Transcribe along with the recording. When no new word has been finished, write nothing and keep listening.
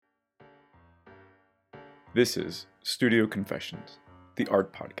This is Studio Confessions, the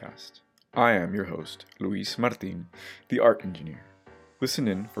art podcast. I am your host, Luis Martin, the art engineer. Listen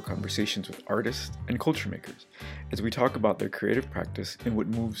in for conversations with artists and culture makers as we talk about their creative practice and what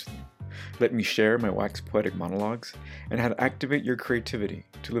moves them. Let me share my wax poetic monologues and how to activate your creativity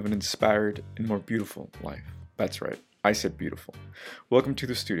to live an inspired and more beautiful life. That's right, I said beautiful. Welcome to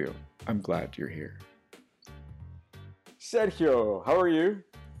the studio. I'm glad you're here. Sergio, how are you?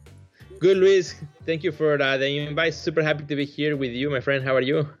 Good, Luis. Thank you for the invite. Super happy to be here with you, my friend. How are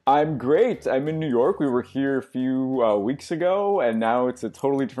you? I'm great. I'm in New York. We were here a few weeks ago, and now it's a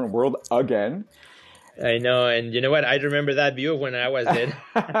totally different world again. I know, and you know what? I remember that view when I was there.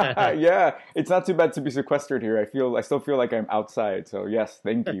 Yeah, it's not too bad to be sequestered here. I still feel like I'm outside. So yes,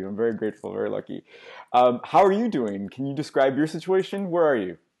 thank you. I'm very grateful, very lucky. How are you doing? Can you describe your situation? Where are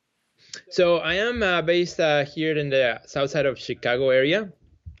you? So I am based here in the south side of Chicago area.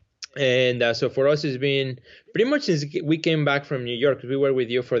 And so for us, it's been pretty much since we came back from New York. We were with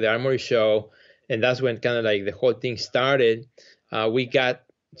you for the Armory show, and that's when kind of like the whole thing started.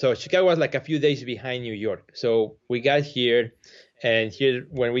 So Chicago was like a few days behind New York. So we got here, and here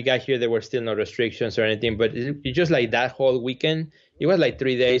when we got here, there were still no restrictions or anything. But it just like that whole weekend, it was like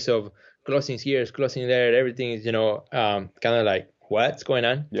 3 days of closings here, closing there. Everything is, kind of like what's going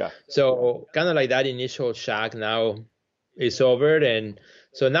on. Yeah. So kind of like that initial shock now is over, and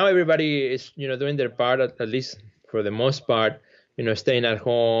so now everybody is, doing their part, at least for the most part, staying at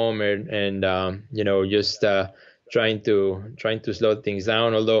home and just trying to slow things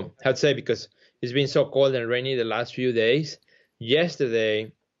down. Although I have to say, because it's been so cold and rainy the last few days,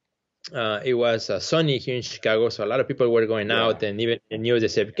 yesterday it was sunny here in Chicago, so a lot of people were going out, and even the news they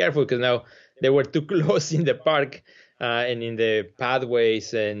said, be careful, because now they were too close in the park and in the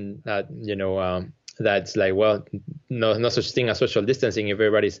pathways, and that's like, well, no such thing as social distancing if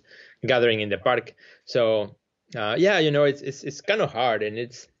everybody's gathering in the park. So it's kind of hard, and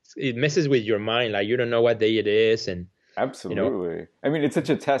it messes with your mind. Like, you don't know what day it is, and absolutely. I mean, it's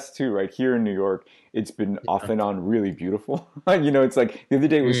such a test too, right? Here in New York, it's been off and on really beautiful. It's like the other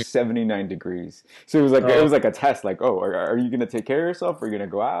day was 79 degrees. So it was like a test, like, oh, are you going to take care of yourself? Are you going to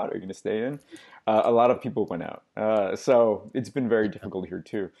go out? Are you going to stay in? A lot of people went out. So it's been very difficult here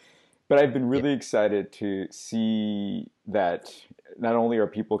too. But I've been really excited to see that not only are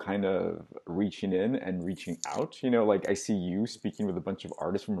people kind of reaching in and reaching out, like I see you speaking with a bunch of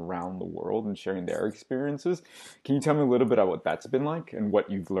artists from around the world and sharing their experiences. Can you tell me a little bit about what that's been like and what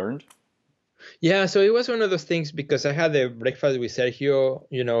you've learned? Yeah, so it was one of those things, because I had the Breakfast with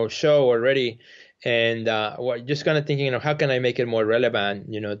Sergio, show already, and just kind of thinking, how can I make it more relevant,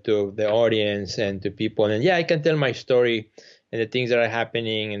 to the audience and to people? And I can tell my story and the things that are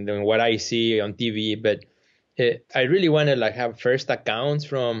happening and then what I see on TV, but I really want to like have first accounts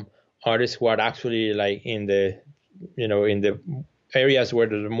from artists who are actually like in the areas where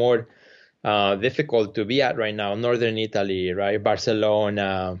they're more difficult to be at right now, northern Italy, right,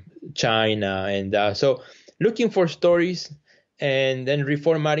 Barcelona, China, and so looking for stories and then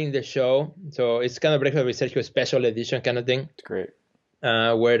reformatting the show. So it's kind of Breakfast with Sergio special edition kind of thing. It's great.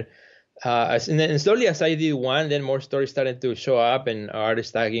 Where and slowly as I did one, then more stories started to show up, and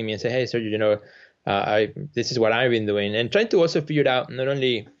artists tagging me and say, hey, Sergio, this is what I've been doing, and trying to also figure out not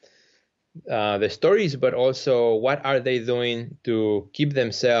only the stories, but also what are they doing to keep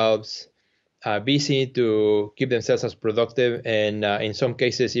themselves busy, to keep themselves as productive, and in some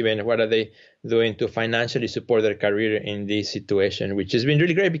cases, even what are they doing to financially support their career in this situation, which has been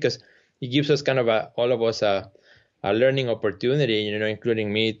really great, because it gives us kind of all of us a learning opportunity,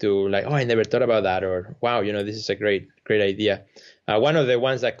 including me, to like, oh, I never thought about that, or wow, this is a great idea. One of the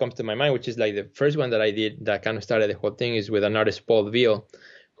ones that comes to my mind, which is like the first one that I did that kind of started the whole thing, is with an artist, Paul Veal,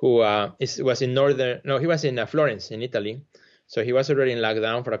 who was in Florence in Italy. So he was already in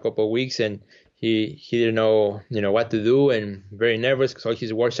lockdown for a couple of weeks, and he didn't know, what to do, and very nervous because all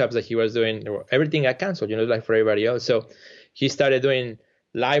his workshops that he was doing, everything got canceled, like for everybody else. So he started doing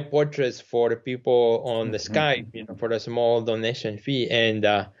live portraits for the people on the Skype, for a small donation fee. And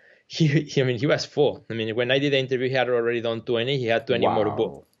he was full. I mean, when I did the interview, he had already done 20. He had 20 more to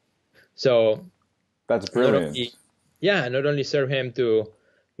book. So that's brilliant. Not only serve him to,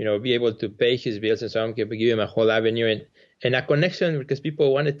 be able to pay his bills and so on, give him a whole avenue and a connection, because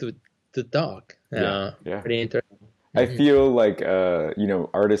people wanted to talk. Pretty interesting. I feel like,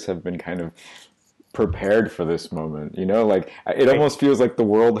 artists have been kind of prepared for this moment, like it almost feels like the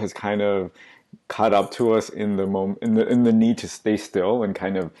world has kind of caught up to us in the moment, in the need to stay still and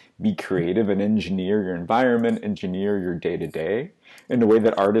kind of be creative and engineer your environment, engineer your day to day in a way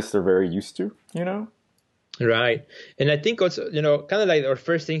that artists are very used to, Right. And I think also, kind of like our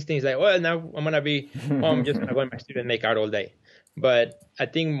first things like, well, now I'm going to be home, just going to go in my studio and make art all day. But I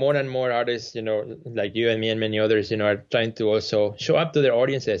think more and more artists, like you and me and many others, are trying to also show up to their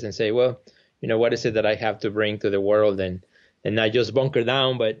audiences and say, well, what is it that I have to bring to the world, and not just bunker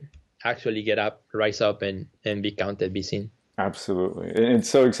down, but actually get up, rise up, and be counted, be seen. Absolutely. And it's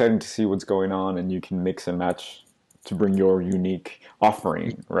so exciting to see what's going on, and you can mix and match to bring your unique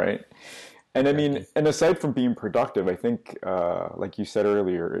offering, right? And I mean, and aside from being productive, I think, like you said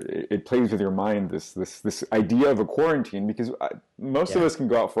earlier, it plays with your mind this idea of a quarantine, because most of us can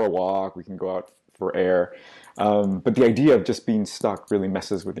go out for a walk, we can go out for air, but the idea of just being stuck really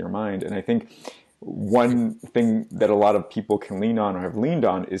messes with your mind. And I think one thing that a lot of people can lean on or have leaned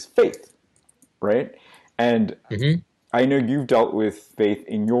on is faith, right? And I know you've dealt with faith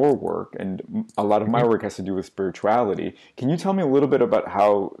in your work, and a lot of my work has to do with spirituality. Can you tell me a little bit about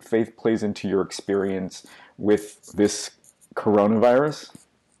how faith plays into your experience with this coronavirus?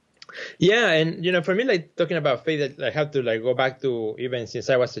 Yeah, and for me, like talking about faith, I have to like go back to even since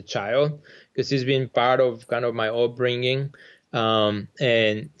I was a child, because it's been part of kind of my upbringing.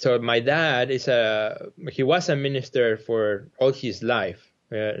 And so my dad he was a minister for all his life.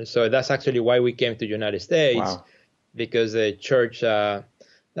 So that's actually why we came to the United States. Wow. Because the church that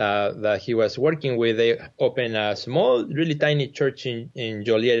he was working with, they opened a small, really tiny church in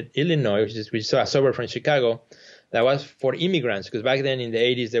Joliet, Illinois, which is a suburb from Chicago, that was for immigrants. Because back then in the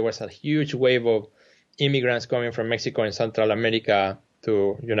 80s, there was a huge wave of immigrants coming from Mexico and Central America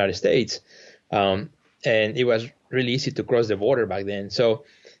to the United States. And it was really easy to cross the border back then. So,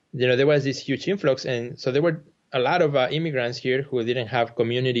 there was this huge influx. And so there were a lot of immigrants here who didn't have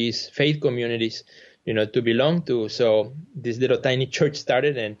communities, faith communities, to belong to. So this little tiny church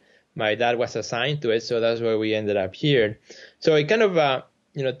started, and my dad was assigned to it. So that's where we ended up here. So it kind of,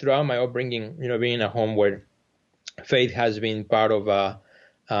 throughout my upbringing, being in a home where faith has been part of,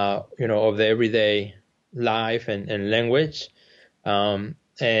 of the everyday life and language. And,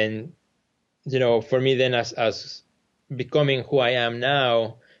 for me then as becoming who I am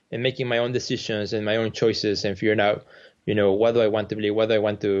now and making my own decisions and my own choices and figuring out, what do I want to believe? How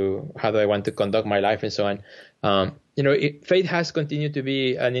do I want to conduct my life and so on? Faith has continued to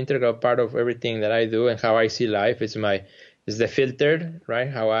be an integral part of everything that I do and how I see life. It's the filter, right?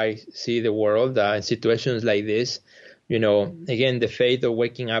 How I see the world in situations like this. Again, the faith of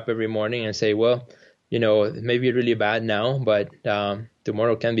waking up every morning and say, well, it may be really bad now, but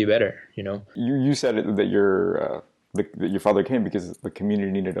tomorrow can be better. You said that your father came because the community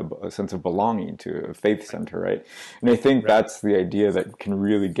needed a sense of belonging to a faith center, right? And I think that's the idea that can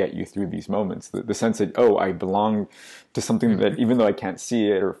really get you through these moments. The sense that, I belong to something that even though I can't see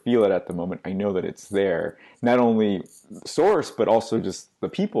it or feel it at the moment, I know that it's there. Not only source, but also just the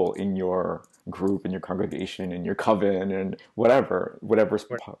people in your group, in your congregation, in your coven, and whatever's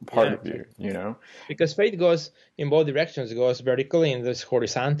part of you. Because faith goes in both directions. It goes vertically and goes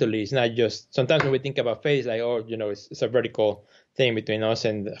horizontally. It's not just, sometimes when we think about faith, like, it's a vertical thing between us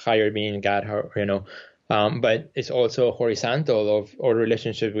and the higher being, God, but it's also horizontal of our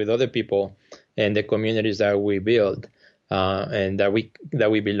relationship with other people and the communities that we build. And that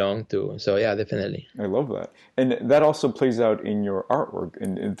we belong to. So yeah, definitely. I love that. And that also plays out in your artwork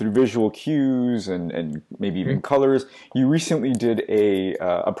and through visual cues and maybe even colors. You recently did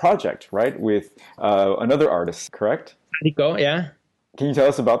a project, right, with another artist, correct? Nico, yeah. Can you tell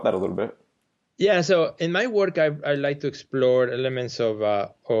us about that a little bit? Yeah, so in my work, I like to explore elements of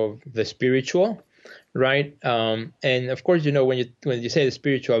the spiritual, right? And of course, when you say the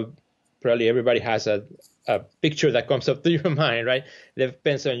spiritual, probably everybody has a picture that comes up to your mind, right? It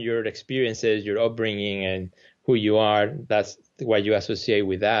depends on your experiences, your upbringing, and who you are. That's what you associate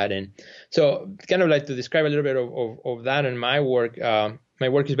with that. And so kind of like to describe a little bit of that in my work. My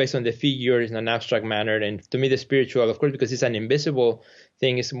work is based on the figures in an abstract manner. And to me, the spiritual, of course, because it's an invisible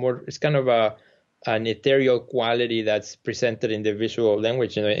thing, it's kind of an ethereal quality that's presented in the visual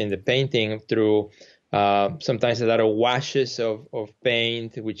language, in the painting through sometimes a lot of washes of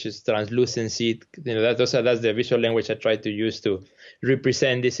paint, which is translucency. That's the visual language I try to use to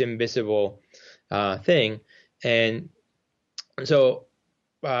represent this invisible thing. And so,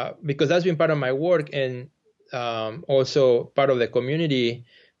 because that's been part of my work and also part of the community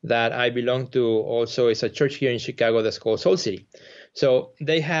that I belong to, also is a church here in Chicago that's called Soul City. So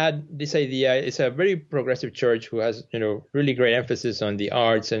they had this idea. It's a very progressive church who has, really great emphasis on the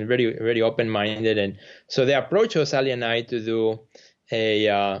arts and very, very open-minded. And so they approached us, Ali and I, to do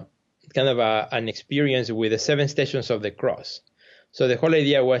a kind of an experience with the 7 Stations of the Cross. So the whole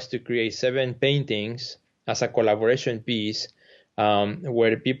idea was to create 7 paintings as a collaboration piece,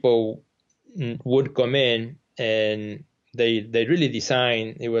 where people would come in, and they really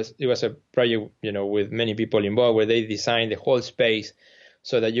designed. It was a project, with many people involved, where they designed the whole space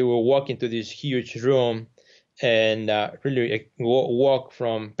so that you will walk into this huge room and really walk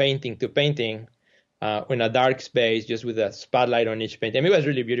from painting to painting in a dark space, just with a spotlight on each painting. I mean, it was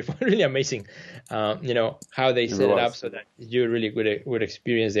really beautiful, really amazing. How they set it up so that you really would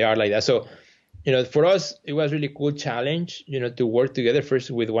experience the art like that. So, for us, it was really cool challenge, to work together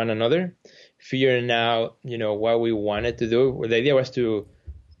first with one another, figuring out, what we wanted to do. The idea was to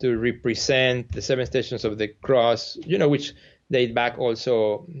represent the 7 Stations of the Cross, which date back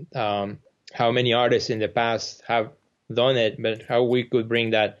also how many artists in the past have done it, but how we could bring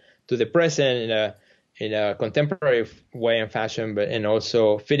that to the present in a contemporary way and fashion, and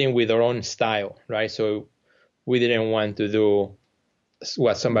also fitting with our own style, right? So we didn't want to do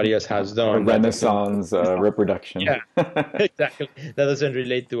what somebody else has done. A Renaissance reproduction. Yeah, exactly. That doesn't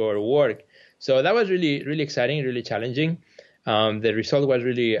relate to our work. So that was really, really exciting, really challenging. The result was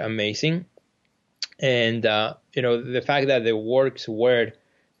really amazing. And, the fact that the works were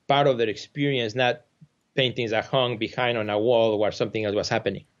part of their experience, not paintings that hung behind on a wall where something else was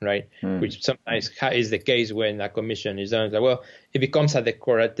happening, right? Which sometimes is the case when a commission is done. It's like, well, it becomes a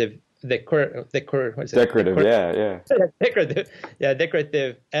decorative, decorative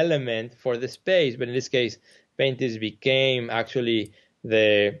element for the space. But in this case, paintings became actually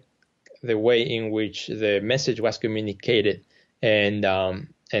the way in which the message was communicated, and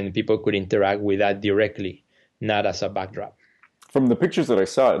people could interact with that directly, not as a backdrop. From the pictures that I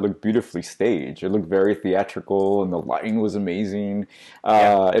saw, it looked beautifully staged. It looked very theatrical, and the lighting was amazing.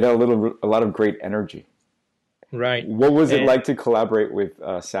 It had a lot of great energy. Right. What was it like to collaborate with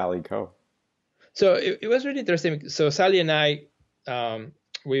Sally Ko? So it was really interesting. So Sally and I,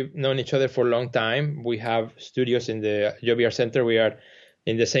 we've known each other for a long time. We have studios in the JBR Center. We are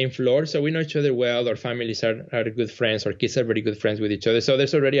in the same floor, so we know each other well. Our families are good friends. Our kids are very good friends with each other. So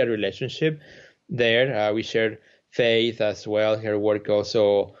there's already a relationship there. We share faith as well. Her work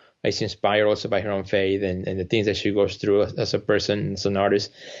also is inspired also by her own faith and the things that she goes through as a person, as an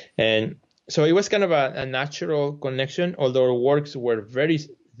artist. And so it was kind of a natural connection, although our works were very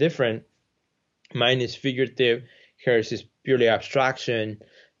different. Mine is figurative, hers is purely abstraction,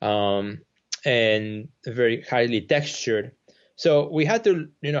 and very highly textured. So we had to,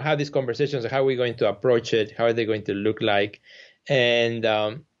 have these conversations of how we're going to approach it, how are they going to look like, and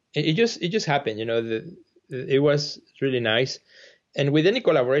it just happened. It was really nice. And with any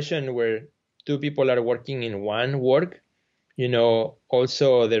collaboration where two people are working in one work,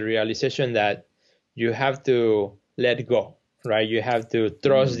 also the realization that you have to let go, right? You have to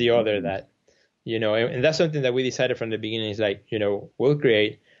trust the other that, and that's something that we decided from the beginning is like, we'll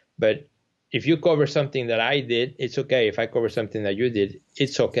create, but if you cover something that I did, it's okay. If I cover something that you did,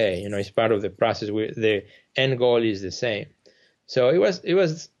 it's okay. It's part of the process. The end goal is the same. So it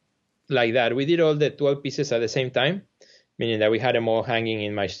was like that. We did all the 12 pieces at the same time, meaning that we had them all hanging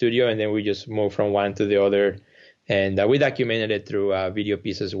in my studio, and then we just moved from one to the other, and we documented it through a video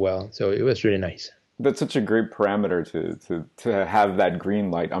piece as well. So it was really nice. That's such a great parameter to have that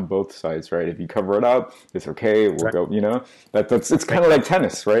green light on both sides, right? If you cover it up, it's okay. We'll go, it's kind of like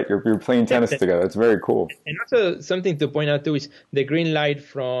tennis, right? You're playing tennis together. It's very cool. And also something to point out too is the green light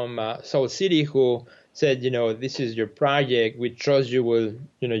from Soul City, who said, this is your project. We trust you will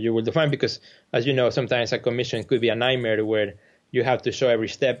define, because as you know, sometimes a commission could be a nightmare where you have to show every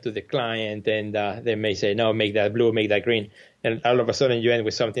step to the client, and they may say, no, make that blue, make that green. And all of a sudden you end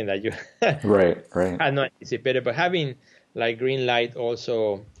with something that you right. had not anticipated. But having like green light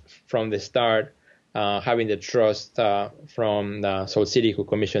also from the start, having the trust from Soul City, who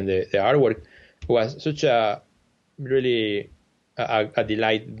commissioned the artwork, was such a really a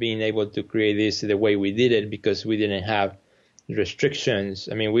delight being able to create this the way we did it, because we didn't have restrictions.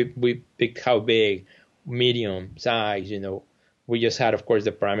 I mean, we picked how big, medium, size, we just had, of course,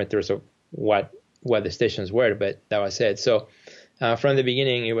 the parameters of what the stations were, but that was it. So from the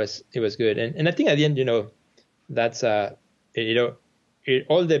beginning, it was good. And I think at the end, that's all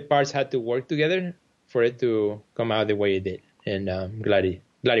the parts had to work together for it to come out the way it did. And I'm glad it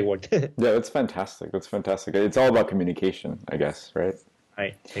worked. Yeah, that's fantastic. That's fantastic. It's all about communication, I guess, right?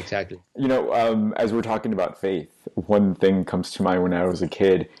 Right, exactly. As we're talking about faith, one thing comes to mind when I was a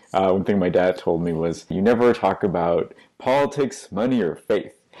kid. One thing my dad told me was, you never talk about politics, money, or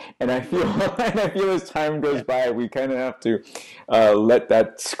faith. And I feel as time goes by, we kind of have to let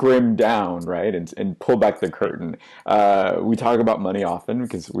that scrim down, right, and pull back the curtain. We talk about money often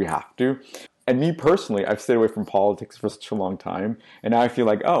because we have to. and me personally, I've stayed away from politics for such a long time, and now I feel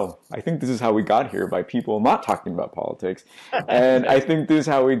like, oh, I think this is how we got here, by people not talking about politics, and I think this is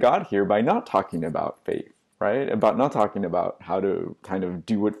how we got here by not talking about faith, right? About not talking about how to kind of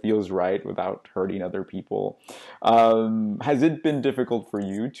do what feels right without hurting other people. Has it been difficult for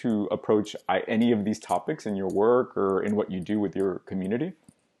you to approach any of these topics in your work or in what you do with your community?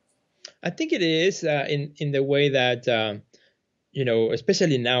 I think it is in the way that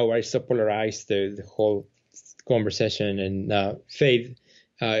especially now where it's so polarized, the whole conversation, and faith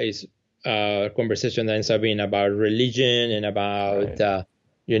is a conversation that ends up being about religion and about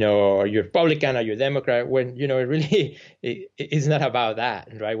Right. are you Republican, are you Democrat? When it really it's not about that,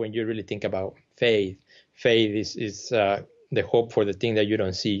 right? When you really think about faith, faith is the hope for the thing that you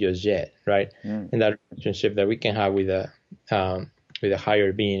don't see just yet, right? Mm. And that relationship that we can have with a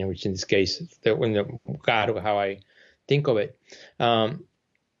higher being, which in this case, God, or how I think of it.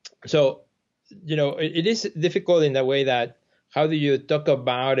 So, it is difficult in the way that how do you talk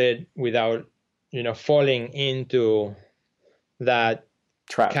about it without, falling into that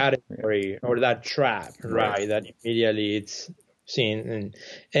Trap. category or that trap, right? That immediately it's seen,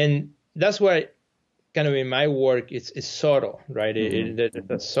 and that's why kind of in my work it's subtle, right? Mm-hmm. There's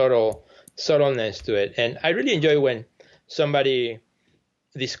a subtleness to it, and I really enjoy when somebody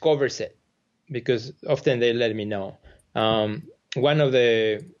discovers it, because often they let me know. One of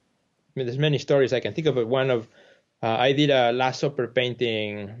there's many stories I can think of, but one of I did a Last Supper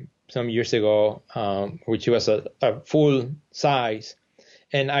painting some years ago, which was a full size,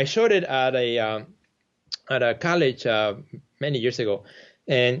 and I showed it at a college many years ago.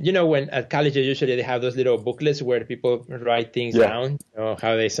 And when at colleges usually they have those little booklets where people write things down,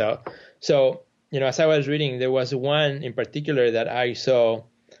 how they saw. So as I was reading, there was one in particular that I saw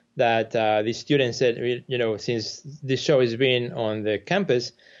that the student said, since this show is being on the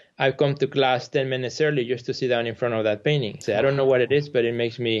campus, I've come to class 10 minutes early just to sit down in front of that painting. So I don't know what it is, but it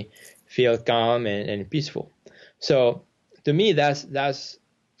makes me feel calm and peaceful. So to me, that's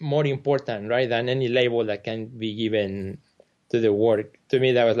more important, right, than any label that can be given to the work. To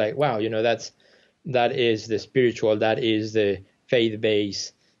me, that was like, wow, that is the spiritual, that is the faith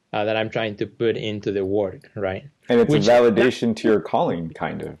base that I'm trying to put into the work, right? And it's a validation to your calling,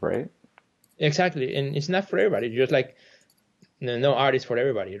 kind of, right? Exactly, and it's not for everybody. Just like no art is for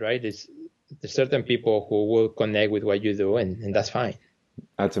everybody, right? There's certain people who will connect with what you do, and that's fine.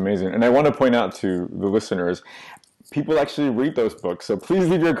 That's amazing. And I want to point out to the listeners, people actually read those books, so please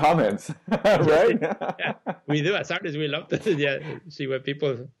leave your comments, right? Yeah, we do. As artists, we love to see what people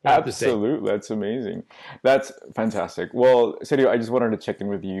want Absolutely. to say. That's amazing. That's fantastic. Well, Sergio, I just wanted to check in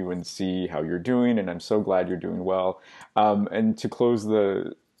with you and see how you're doing, and I'm so glad you're doing well. And to close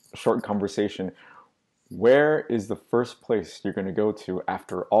the short conversation, where is the first place you're going to go to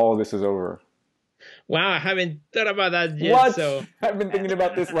after all this is over? Wow, I haven't thought about that yet. What? So I've been thinking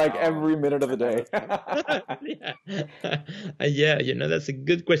about this like every minute of the day. Yeah, that's a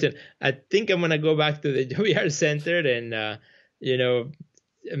good question. I think I'm gonna go back to the Joby Art Center and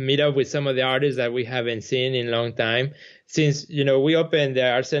meet up with some of the artists that we haven't seen in a long time. Since we opened the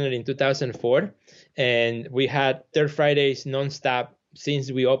Art Center in 2004, and we had Third Fridays nonstop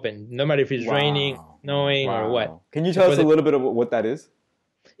since we opened, no matter if it's raining, snowing, or what. Can you tell us a little bit about what that is?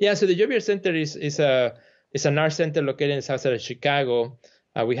 Yeah, so the Joby Art Center is an art center located in south side of Chicago.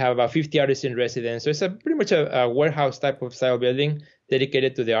 We have about 50 artists in residence. So it's pretty much a warehouse type of style building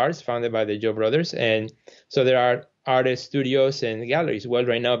dedicated to the arts, founded by the Joe brothers. And so there are artist studios and galleries. Well,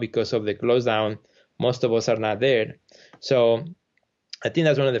 right now, because of the close down, most of us are not there. So I think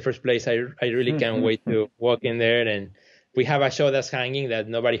that's one of the first places I really can't wait to walk in there. And we have a show that's hanging that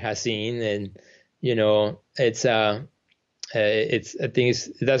nobody has seen. And, it's I think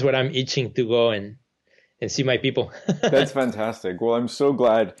that's what I'm itching to go and see my people. That's fantastic. Well, I'm so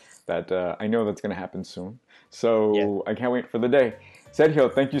glad that I know that's going to happen soon. So I can't wait for the day.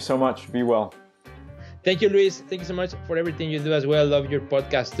 Sergio, thank you so much. Be well. Thank you, Luis. Thank you so much for everything you do as well. Love your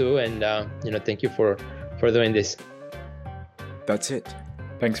podcast too. And, thank you for doing this. That's it.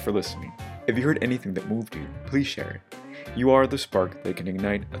 Thanks for listening. If you heard anything that moved you, please share it. You are the spark that can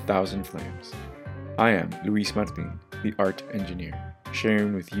ignite 1,000 flames. I am Luis Martin, the art engineer,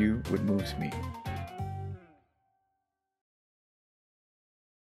 sharing with you what moves me.